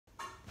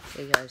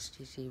Hey guys,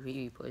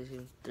 TCV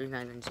Poison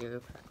 3990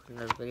 back with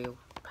another video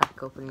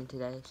pack opening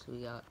today. So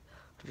we got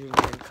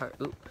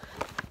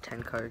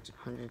 10 cards,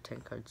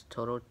 110 cards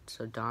total.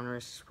 So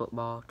Donruss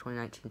football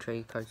 2019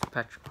 trade cards for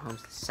Patrick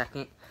Mahomes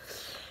II,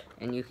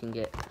 and you can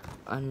get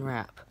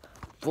unwrap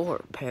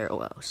 4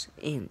 parallels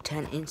and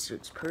 10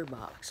 inserts per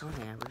box on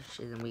average.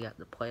 And then we got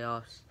the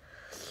playoffs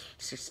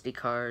 60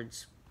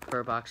 cards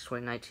per box,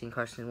 2019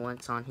 Carson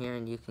Wentz on here,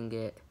 and you can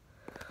get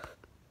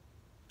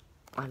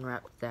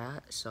unwrap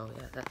that. So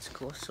yeah, that's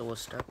cool. So we'll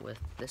start with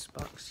this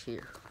box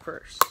here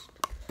first.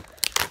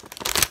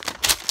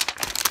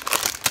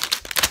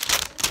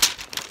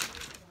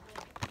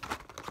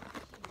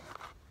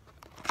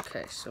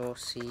 Okay, so we'll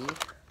see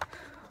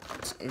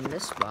what's in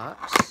this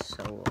box.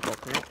 So we'll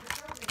open it.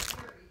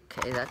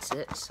 Okay, that's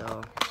it.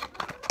 So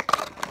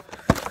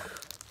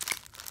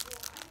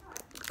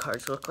the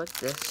cards look like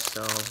this.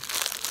 So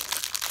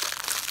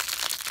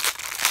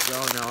you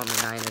all know I'm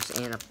a Niners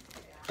and a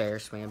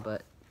Bears fan,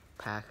 but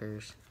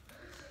Packers.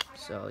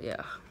 So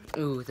yeah.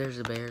 Ooh, there's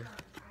a bear.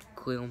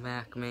 Khalil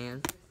Mack,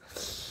 man.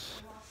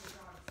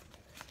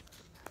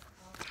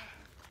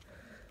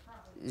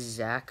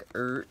 Zach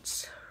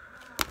Ertz,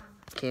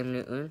 Cam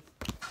Newton,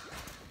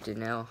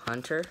 Danielle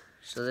Hunter.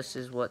 So this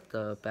is what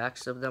the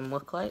backs of them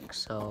look like.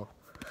 So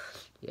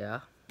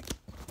yeah.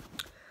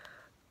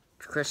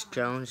 Chris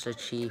Jones, the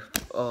Chief.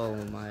 Oh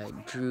my,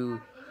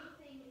 Drew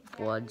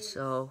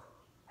Bledsoe,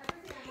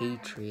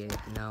 Patriot.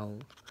 No.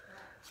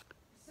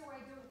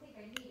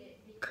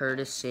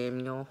 Curtis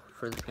Samuel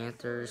for the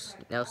Panthers,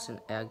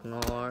 Nelson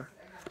Agholor,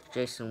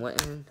 Jason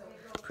Witten,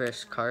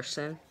 Chris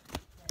Carson,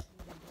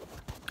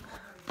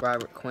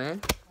 Robert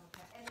Quinn,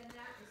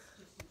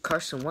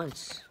 Carson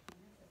Wentz,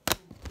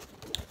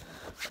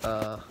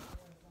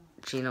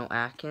 Geno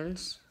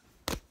Atkins,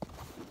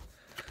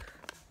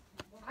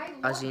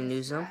 Ozzie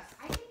Newsome,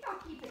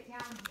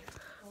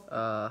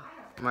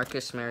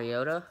 Marcus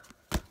Mariota,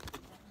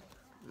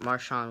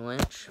 Marshawn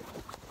Lynch,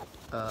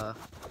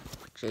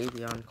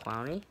 Jadeveon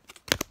Clowney,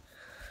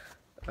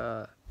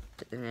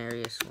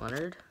 Denarius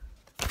Leonard,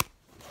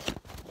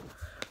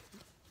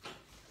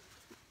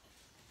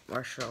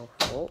 Marshall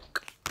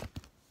Falk,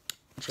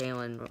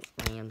 Jalen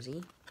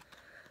Ramsey,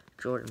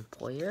 Jordan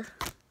Poyer,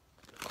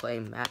 Clay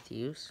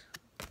Matthews,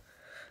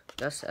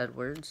 Gus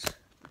Edwards,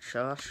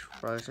 Josh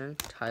Rosen,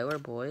 Tyler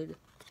Boyd,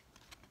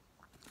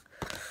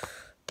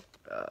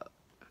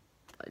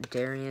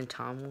 Darian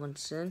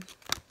Tomlinson.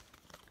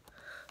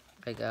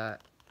 I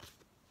got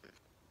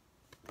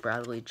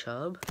Bradley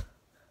Chubb,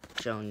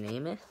 Joe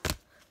Namath,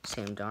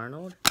 Sam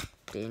Darnold,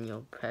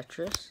 Daniel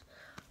Petrus.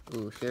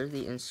 Ooh, here are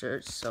the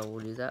inserts, so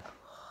we'll do that.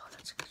 Oh,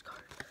 that's a good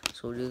card.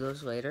 So we'll do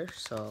those later.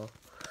 So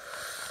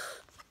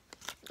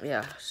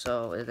yeah,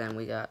 so and then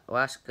we got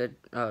last good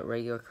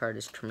regular card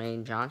is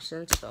Tremaine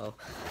Johnson. So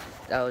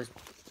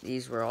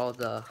these were all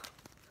the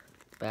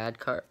bad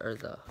card or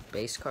the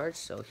base cards.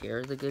 So here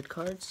are the good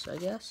cards, I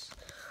guess.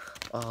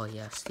 Oh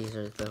yes, these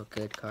are the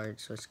good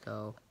cards. Let's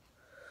go.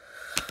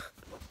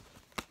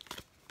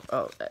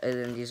 Oh, and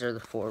then these are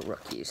the 4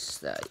 rookies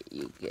that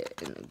you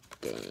get in the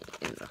game,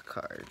 in the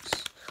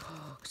cards.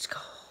 Oh, let's go.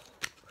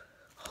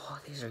 Oh,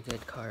 these are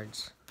good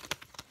cards.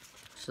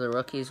 So the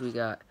rookies, we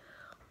got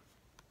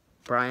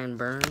Brian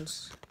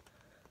Burns,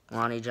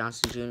 Lonnie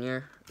Johnson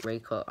Jr.,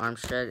 Raquel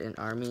Armstead, and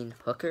Armeen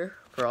Hooker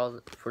for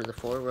the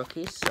 4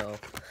 rookies. So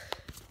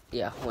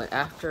yeah,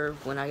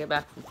 when I get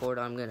back from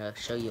Florida, I'm gonna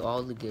show you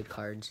all the good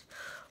cards,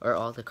 or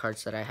all the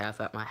cards that I have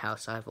at my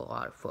house. I have a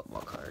lot of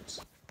football cards.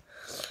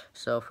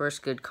 So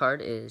first good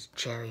card is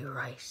Jerry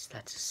Rice.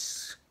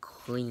 That's a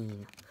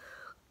clean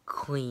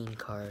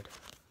card.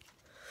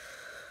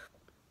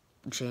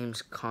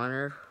 James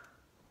Conner,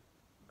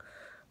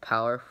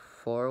 power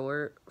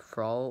forward,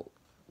 from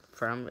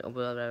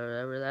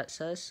whatever that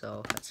says.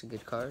 So that's a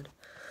good card.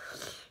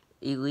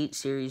 Elite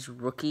Series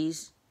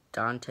rookies,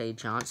 Dante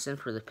Johnson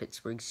for the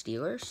Pittsburgh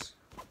Steelers.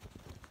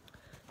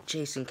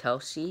 Jason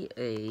Kelsey,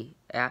 a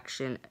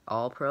Action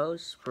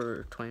All-Pros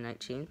for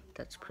 2019.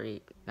 That's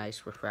pretty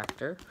nice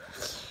refractor.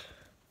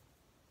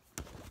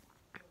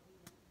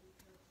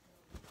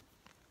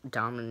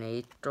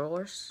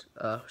 Dominators,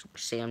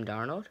 Sam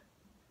Darnold.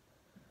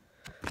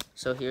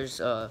 So here's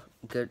a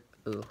good.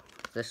 Ooh,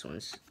 this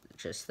one's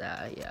just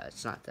that. Yeah,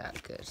 it's not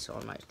that good, so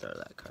I might throw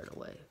that card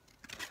away.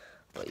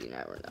 But you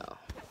never know.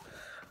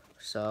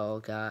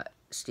 So got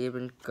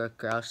Steven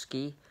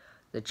Gronkowski.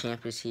 The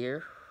champ is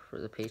here for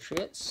the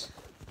Patriots.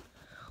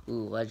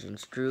 Ooh,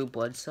 legends. Drew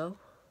Bledsoe.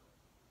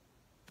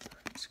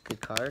 It's a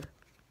good card.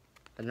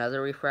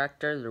 Another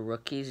refractor. The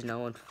rookies,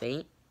 Noah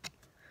Fant.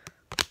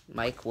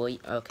 Mike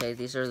Williams. Okay,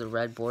 these are the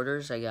red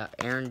borders. I got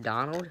Aaron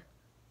Donald.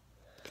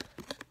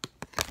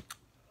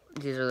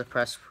 These are the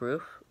press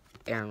proof.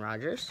 Aaron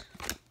Rodgers.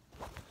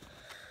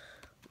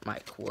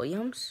 Mike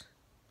Williams.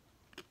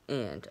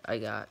 And I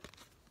got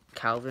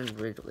Calvin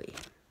Ridley.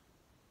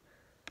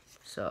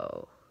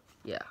 So,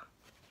 yeah.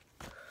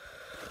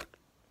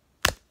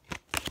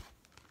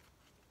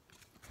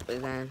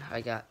 And then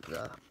I got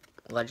the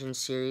Legends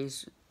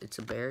series. It's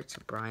a bear. It's a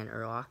Brian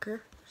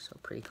Urlacher. So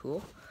pretty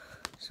cool.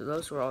 So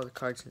those were all the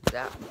cards in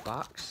that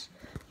box.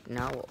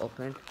 Now we'll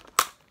open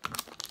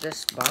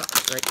this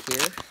box right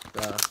here,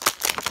 the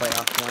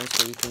playoff ones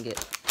where you can get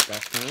the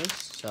things.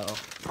 So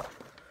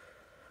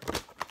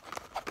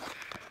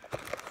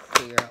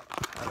figure out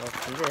how to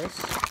open this.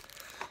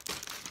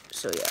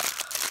 So yeah,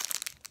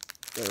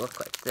 they look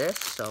like this.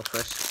 So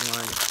first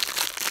one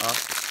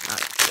off,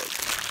 not good.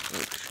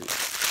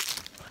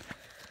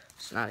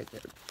 It's not a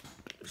good.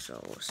 So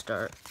we'll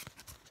start.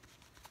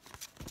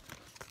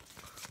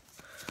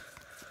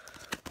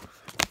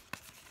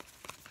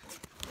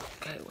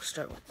 Okay, we'll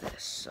start with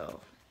this.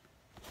 So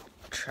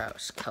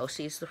Travis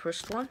Kelce is the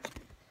first one.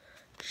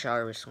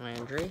 Jarvis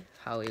Landry,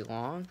 Howie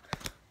Long,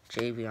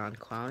 Jadeveon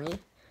Clowney,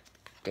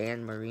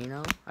 Dan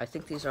Marino. I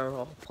think these are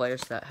all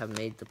players that have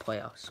made the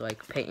playoffs. So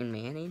like Peyton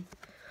Manning,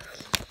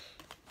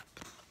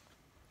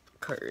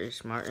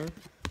 Curtis Martin,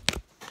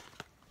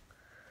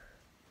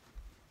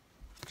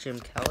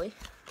 Jim Kelly.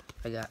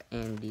 I got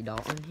Andy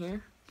Dalton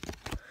here.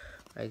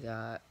 I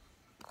got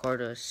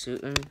Corda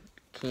Sutton,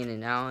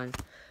 Keenan Allen,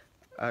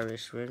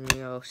 Iris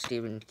Renio,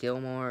 Stephen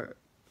Gilmore,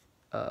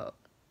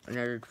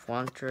 Leonard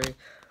Fournette,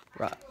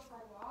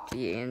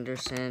 Robbie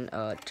Anderson,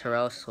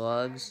 Terrell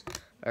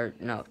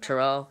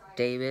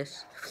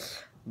Davis,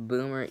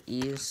 Boomer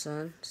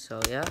Esiason.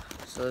 So yeah,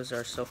 so those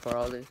are so far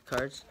all the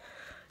cards.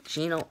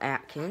 Geno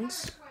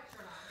Atkins.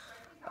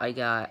 I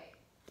got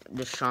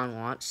Deshaun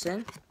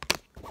Watson,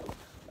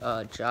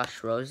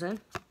 Josh Rosen,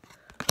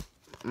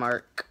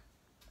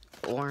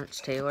 Lawrence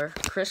Taylor,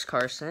 Chris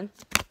Carson,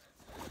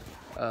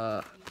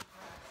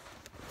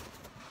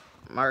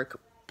 Mark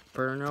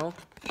Burnell,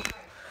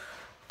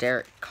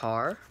 Derek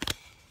Carr,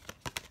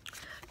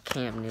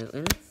 Cam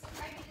Newton,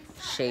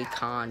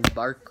 Saquon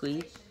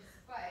Barkley,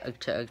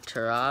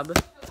 Tarab,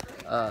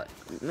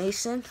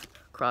 Mason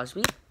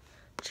Crosby,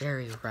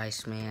 Jerry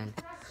Rice, man.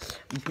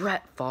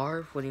 Brett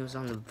Favre when he was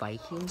on the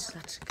Vikings.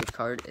 That's a good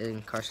card.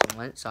 And Carson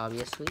Wentz,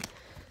 obviously.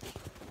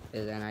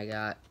 And then I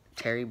got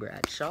Terry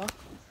Bradshaw.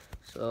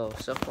 So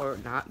far,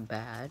 not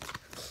bad.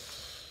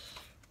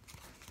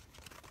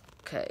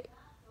 Okay.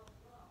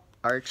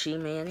 Archie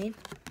Manning.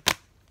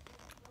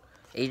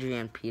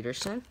 Adrian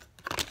Peterson.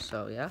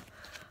 So, yeah.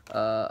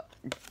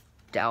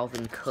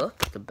 Dalvin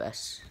Cook, the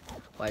best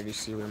wide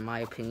receiver in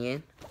my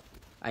opinion.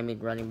 I mean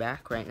running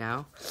back right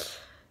now.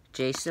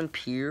 Jason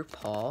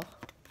Pierre-Paul.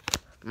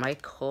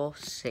 Michael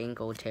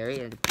Singletary,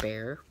 and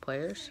Bear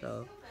players.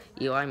 So,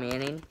 Eli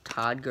Manning,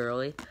 Todd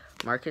Gurley,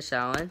 Marcus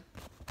Allen.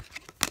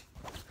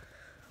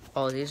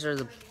 Oh, these are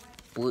the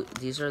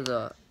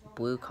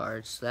blue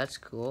cards. So that's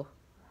cool.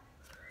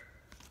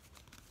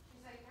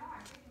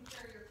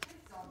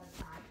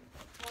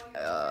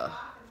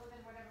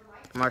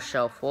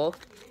 Marshall Falk,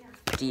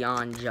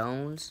 Deion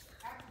Jones,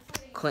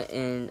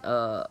 Clinton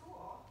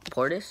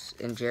Portis,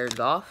 and Jared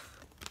Goff.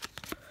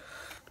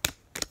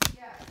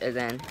 And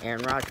then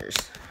Aaron Rodgers.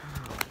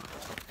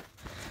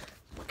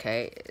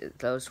 Okay,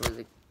 those were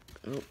the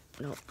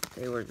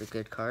they were the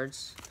good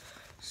cards.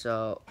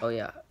 So, oh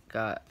yeah,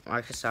 got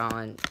Marcus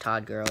Allen,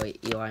 Todd Gurley,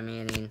 Eli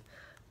Manning,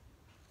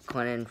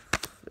 Clinton,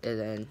 and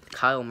then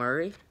Kyle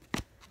Murray,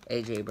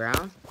 AJ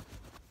Brown,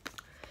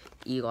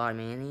 Eli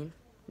Manning.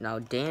 Now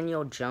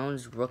Daniel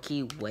Jones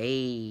rookie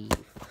wave,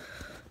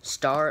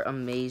 Star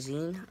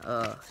Amazing.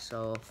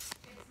 So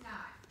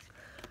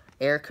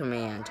Air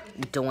Command,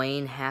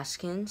 Dwayne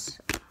Haskins.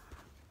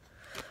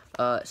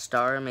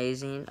 Star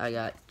Amazing, I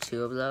got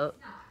 2 of those.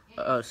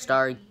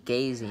 Star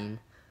Gazing,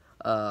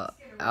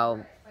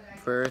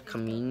 Alvaro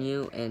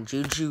Camino and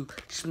Juju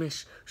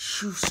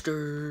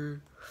Smith-Schuster.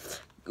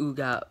 We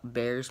got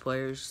Bears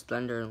players,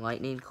 Thunder and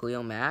Lightning,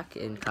 Khalil Mack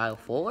and Kyle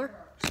Fuller.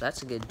 So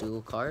that's a good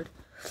dual card.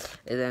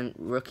 And then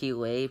rookie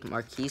wave,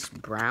 Marquise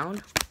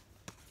Brown.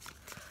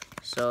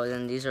 So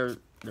then these are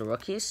the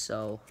rookies.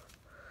 So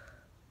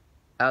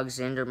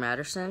Alexander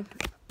Madison,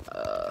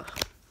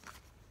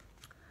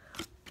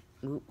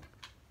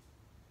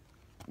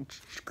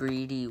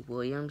 Greedy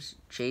Williams,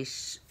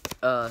 Chase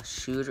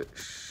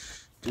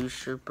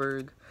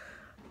Stusterberg,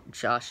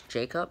 Josh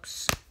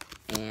Jacobs,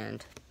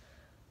 and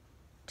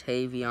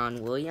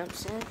Tavion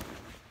Williams.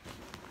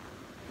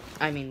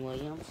 And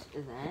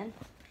then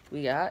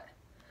we got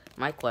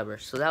Mike Weber.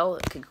 So that will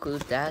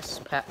conclude this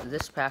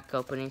pack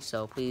opening.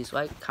 So please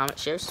like, comment,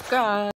 share, subscribe.